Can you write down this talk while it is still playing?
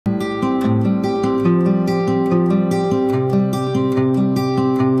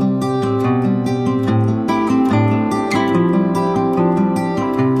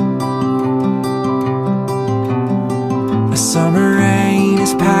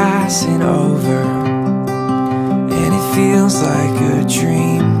and over, and it feels like a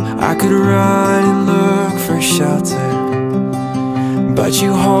dream. I could run and look for shelter, but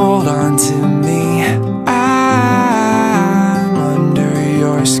you hold on to me. I'm under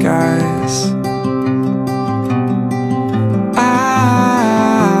your skies.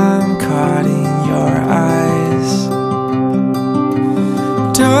 I'm caught in your eyes.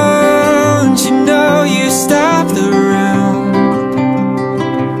 Don't you know you stop the room,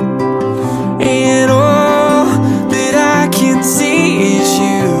 and all that I can see is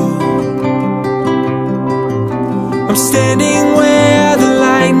you. I'm standing where the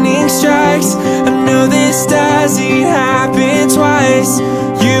lightning strikes. I know this doesn't happen twice.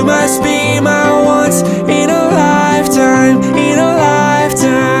 You must be my once in a lifetime, in a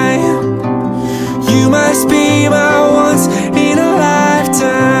lifetime. You must be my once in a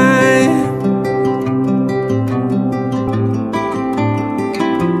lifetime.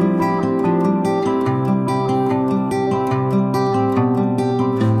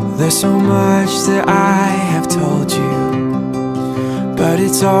 There's so much that I have told you, but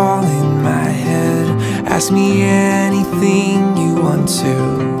it's all in my head. Ask me anything you want to,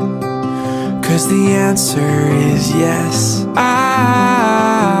 'cause the answer is yes.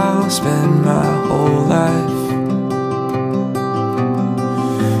 I'll spend my whole life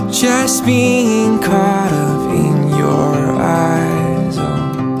just being caught up in your eyes. Oh,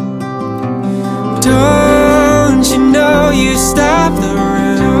 don't you know you stop the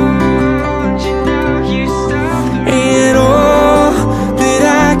room, and all that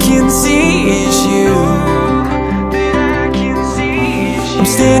I can see is you. I'm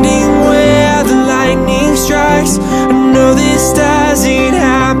standing where the lightning strikes. I know this doesn't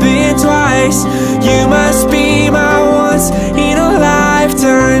happen twice. You must be my once in a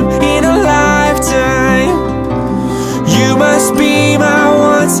lifetime, in a lifetime. You must be my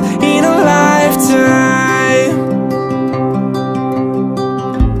once in a lifetime.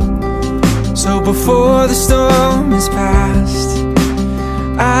 So before the storm is past,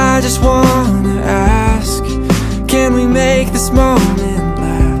 I just wanna ask, can we make this moment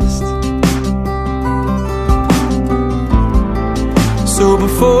last? So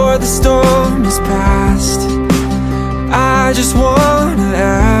before the storm is past, I just wanna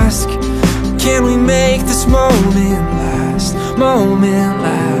ask, can we make this moment last, moment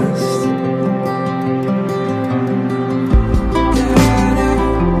last?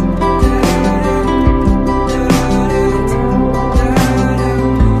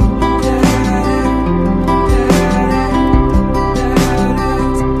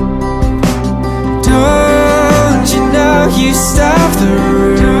 You stop the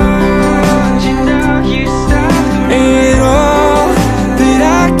room, and all that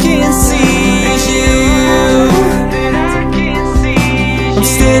I can see is you. I'm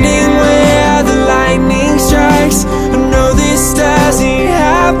standing where the lightning strikes. I know this doesn't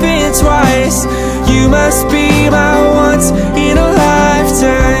happen twice. You must be my once in a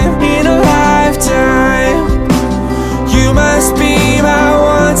lifetime, in a lifetime. You must be